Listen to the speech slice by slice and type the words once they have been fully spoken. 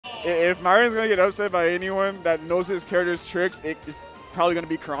If Myron's going to get upset by anyone that knows his character's tricks, it's probably going to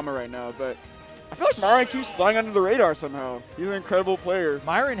be Kurama right now. But I feel like Myron keeps flying under the radar somehow. He's an incredible player.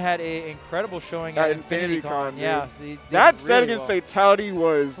 Myron had an incredible showing at Infinity Con. Yeah, so that set against Fatality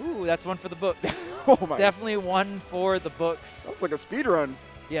was... Ooh, that's one for the books. Oh my. Definitely one for the books. That was like a speed run.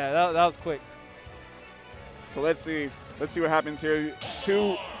 Yeah, that was quick. So let's see. Let's see what happens here.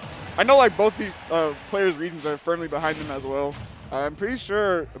 I know like both these players' regions are firmly behind them as well. I'm pretty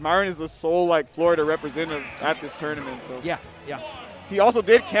sure Myron is the sole like Florida representative at this tournament. So yeah. He also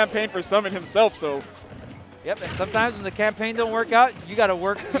did campaign for Summit himself, so. Yep, and sometimes when the campaign don't work out, you got to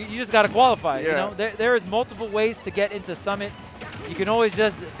work. You just got to qualify. Yeah. You know, there is multiple ways to get into Summit. You can always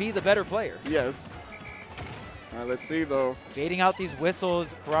just be the better player. Yes. All right, let's see though. Baiting out these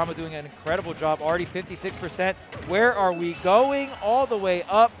whistles. Kurama doing an incredible job. Already 56%. Where are we going? All the way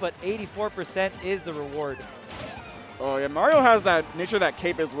up, but 84% is the reward. Oh yeah, Mario has that nature of that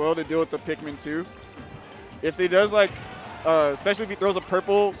cape as well to deal with the Pikmin too. If he does like. Especially if he throws a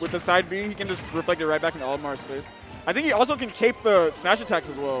purple with the side B, he can just reflect it right back in Olimar's face. I think he also can cape the smash attacks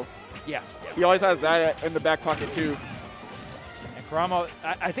as well. Yeah. He always has that in the back pocket too. And Kurama,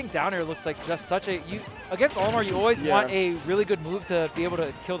 I think down air looks like just such a... Against Olimar, you always want a really good move to be able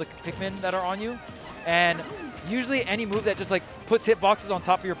to kill the Pikmin that are on you. And usually any move that just like puts hitboxes on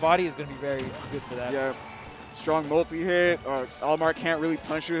top of your body is going to be very good for that. Yeah. Strong multi-hit. Olimar can't really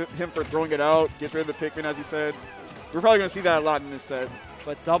punish him for throwing it out. Gets rid of the Pikmin, as you said. We're probably going to see that a lot in this set.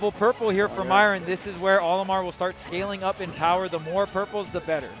 But double purple here for Myron. This is where Olimar will start scaling up in power. The more purples, the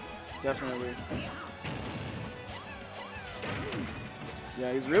better. Definitely.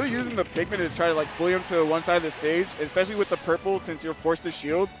 Yeah, he's really using the Pikmin to try to like bully him to one side of the stage, especially with the purple. Since you're forced to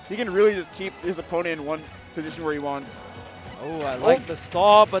shield, he can really just keep his opponent in one position where he wants. Oh, I like the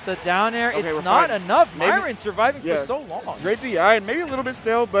stall, but the down air, it's not enough. Myron surviving for so long. Great DI, and maybe a little bit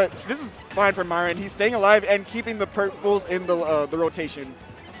stale, but this is fine for Myron. He's staying alive and keeping the purples in the rotation.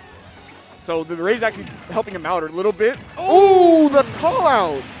 So the rage is actually helping him out a little bit. Oh, the call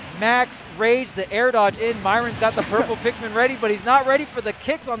out. Max rage, the air dodge in. Myron's got the purple Pikmin ready, but he's not ready for the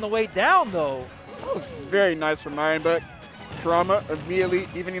kicks on the way down, though. That was very nice from Myron, but Kurama immediately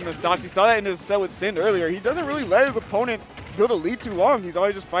evening the stocks. You saw that in his set with Sin earlier. He doesn't really let his opponent build a lead too long. He's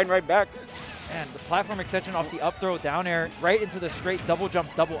always just fighting right back. And the platform extension off the up throw down air right into the straight double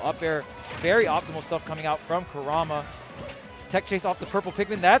jump, double up air. Very optimal stuff coming out from Kurama. Tech chase off the purple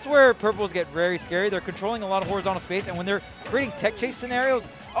Pikmin. That's where purples get very scary. They're controlling a lot of horizontal space, and when they're creating tech chase scenarios,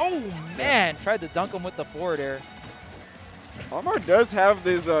 oh man, tried to dunk him with the forward air. Olimar does have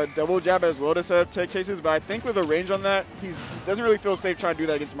this double jab as well to set up tech chases, but I think with the range on that, he doesn't really feel safe trying to do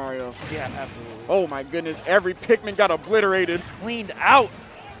that against Mario. Yeah, absolutely. Oh my goodness, every Pikmin got obliterated. Cleaned out.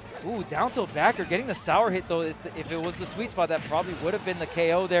 Ooh, down tilt backer, getting the sour hit though. If it was the sweet spot, that probably would have been the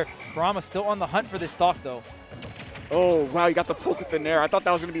KO there. Kurama still on the hunt for this stock though. Oh wow, you got the poke with the nair. I thought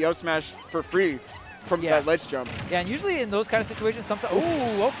that was going to be up smash for free from that ledge jump. Yeah, and usually in those kind of situations, sometimes,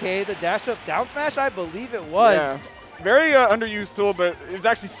 ooh, okay, the dash up down smash, I believe it was. Yeah. Very underused tool, but it's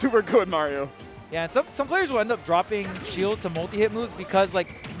actually super good, Mario. Yeah, and some players will end up dropping shield to multi-hit moves because,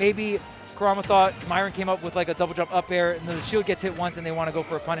 like, maybe Kurama thought Myron came up with, like, a double jump up air, and the shield gets hit once, and they want to go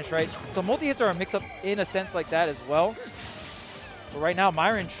for a punish, right? So multi-hits are a mix-up in a sense like that as well. But right now,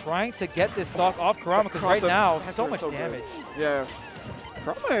 Myron trying to get this stock off Kurama because right now, so much damage. Yeah.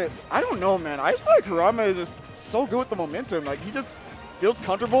 Kurama, I don't know, man. I just feel like Kurama is just so good with the momentum. Like, he just feels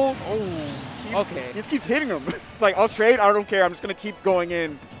comfortable. He just keeps hitting him. Like, I'll trade, I don't care. I'm just going to keep going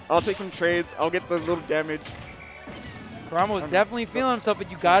in. I'll take some trades. I'll get the little damage. Kurama was definitely feeling himself, but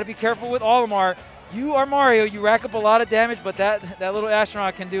you got to be careful with Olimar. You are Mario. You rack up a lot of damage, but that little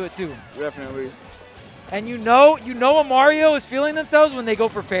astronaut can do it too. Definitely. And you know a Mario is feeling themselves when they go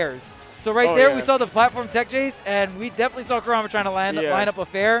for fairs. So right there, we saw the platform tech chase, and we definitely saw Kurama trying to line up a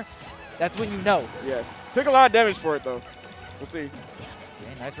fair. That's when you know. Yes. Took a lot of damage for it, though. We'll see.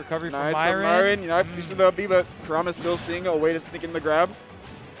 Okay, nice recovery from Myron. Nice from Myron. You know, I appreciate the B, but Kurama's still seeing a way to sneak in the grab.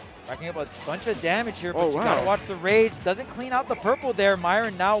 Racking up a bunch of damage here, but you gotta watch the rage. Doesn't clean out the purple there.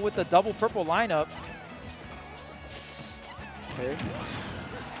 Myron now with the double purple lineup. Okay.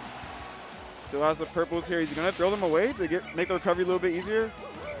 Still has the purples here. He's gonna throw them away to make the recovery a little bit easier.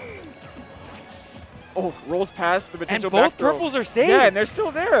 Oh, rolls past the potential back throw. And both purples are saved. Yeah, and they're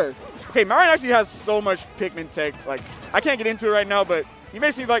still there. Okay, Myron actually has so much Pikmin tech. Like, I can't get into it right now, but he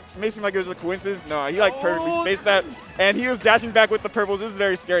may seem like it was a coincidence. No, he like perfectly spaced that, and he was dashing back with the purples. This is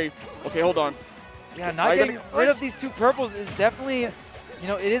very scary. Okay, hold on. Yeah, not getting rid of these two purples is definitely, you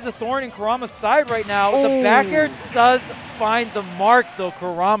know, it is a thorn in Kurama's side right now. Oh. The back air does find the mark, though.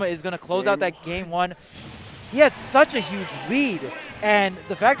 Kurama is going to close out that game one. He had such a huge lead. And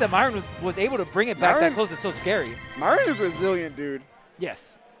the fact that Myran was able to bring it back that close is so scary. Myran is resilient, dude.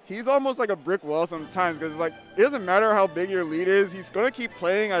 Yes. He's almost like a brick wall sometimes because like it doesn't matter how big your lead is. He's going to keep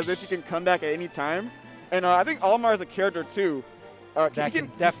playing as if he can come back at any time. And I think Olimar is a character too. That can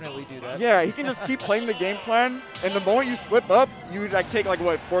definitely do that. Yeah, he can just keep playing the game plan. And the moment you slip up, you like take like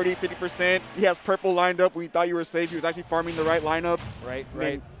what, 40, 50%. He has purple lined up when you thought you were safe. He was actually farming the right lineup.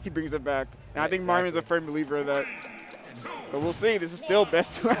 Right. He brings it back. And I think Myran is a firm believer of that. But we'll see. This is still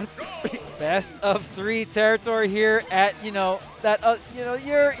best 2 out of 3. Best of 3 territory here at your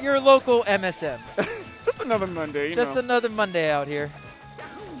local MSM. Just another Monday. Just another Monday out here.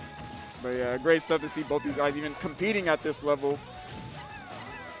 But yeah, great stuff to see both these guys even competing at this level.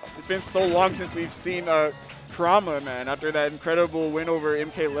 It's been so long since we've seen Kurama, man, after that incredible win over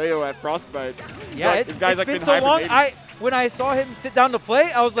MK Leo at Frostbite. Yeah, it's been so long. When I saw him sit down to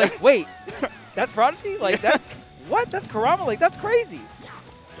play, I was like, wait, that's Prodigy? Like that? What? That's Kurama? Like, that's crazy.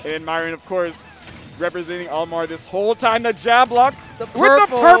 And Myran, of course, representing Olimar this whole time. The jab block with the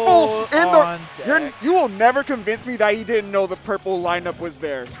purple in the you will never convince me that he didn't know the purple lineup was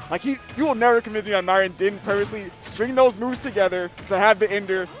there. Like you will never convince me that Myran didn't purposely string those moves together to have the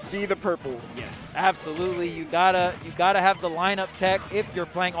ender be the purple. Yes, absolutely. You gotta have the lineup tech if you're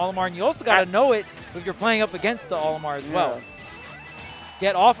playing Olimar, and you also gotta know it if you're playing up against the Olimar as well.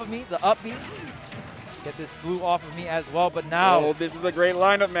 Get off of me, the up B. Get this blue off of me as well, but now... Oh, this is a great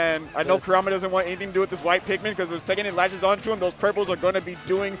lineup, man. I know Kurama doesn't want anything to do with this white Pikmin because the second it latches onto him, those purples are going to be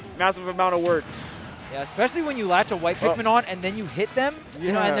doing massive amount of work. Yeah, especially when you latch a white Pikmin on and then you hit them,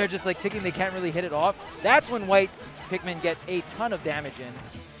 you know, and they're just like ticking, they can't really hit it off. That's when white Pikmin get a ton of damage in.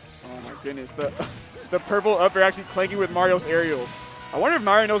 Oh my goodness, the purple up air actually clanking with Mario's aerial. I wonder if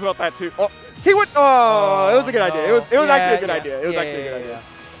Mario knows about that too. Oh, he would. Oh, it was a good idea. It was actually a good idea. It was actually a good idea.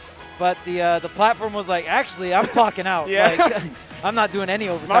 But the platform was like, actually, I'm clocking out. Like, I'm not doing any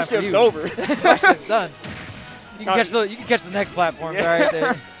overtime. My shift's over. My shift's done. You can catch the next platform. All right,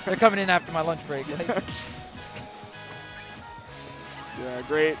 they're coming in after my lunch break. Yeah,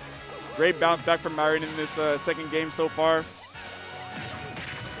 great bounce back from Myran in this second game so far.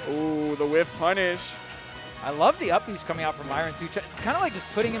 Ooh, the whiff punish. I love the uppies coming out from Myran too. Kind of like just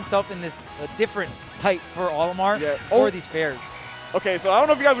putting himself in this different height for Olimar for these fairs. Okay, so I don't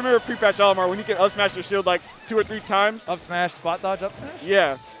know if you guys remember pre-patch Olimar when he can up smash your shield like 2 or 3 times. Up smash, spot dodge, up smash?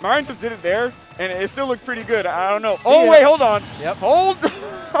 Yeah. Myran just did it there, and it still looked pretty good. I don't know. Oh, wait, hold on. Yep. Hold.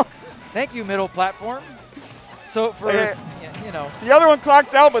 Thank you, middle platform. So for, you know. The other one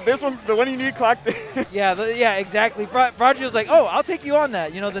clocked out, but this one, the one you need clocked in. Yeah, exactly. Prodigy was like, oh, I'll take you on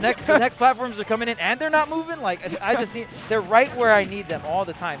that. You know, the next platforms are coming in, and they're not moving. Like, I just need, they're right where I need them all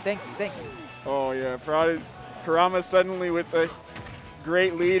the time. Thank you. Oh, yeah. Kurama suddenly with a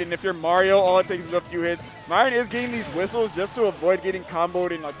great lead, and if you're Mario, all it takes is a few hits. Myran is getting these whistles just to avoid getting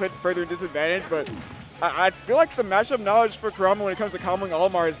comboed and like put further disadvantage, but I feel like the matchup knowledge for Kurama when it comes to comboing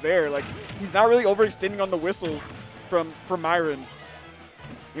Olimar is there. Like, he's not really overextending on the whistles from Myran.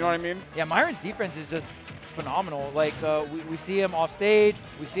 You know what I mean? Yeah, Myran's defense is just phenomenal. Like, we see him off stage,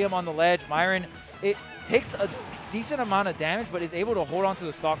 we see him on the ledge. Myran, it takes a decent amount of damage, but is able to hold on to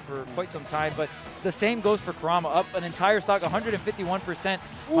the stock for quite some time. But the same goes for Kurama, up an entire stock, 151%.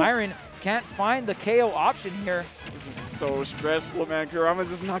 Ooh. Myran can't find the KO option here. This is so stressful, man. Kurama's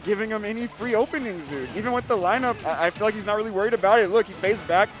just not giving him any free openings, dude. Even with the lineup, I feel like he's not really worried about it. Look, he fades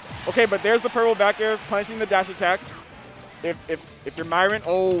back. Okay, but there's the purple back air, punishing the dash attack. If you're Myran,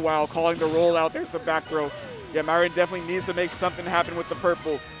 oh wow, calling the roll out, there's the back throw. Yeah, Myran definitely needs to make something happen with the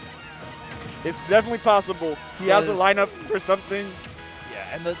purple. It's definitely possible. He has the lineup for something.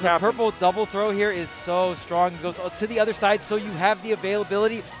 Yeah, and the purple double throw here is so strong. It goes to the other side, so you have the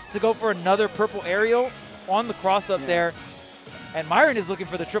availability to go for another purple aerial on the cross up there. And Myran is looking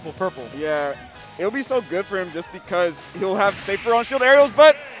for the triple purple. Yeah, it'll be so good for him just because he'll have safer on shield aerials,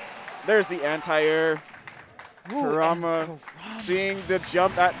 but there's the anti-air. Kurama seeing him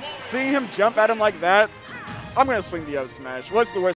jump at him like that. I'm gonna swing the up smash. What's the worst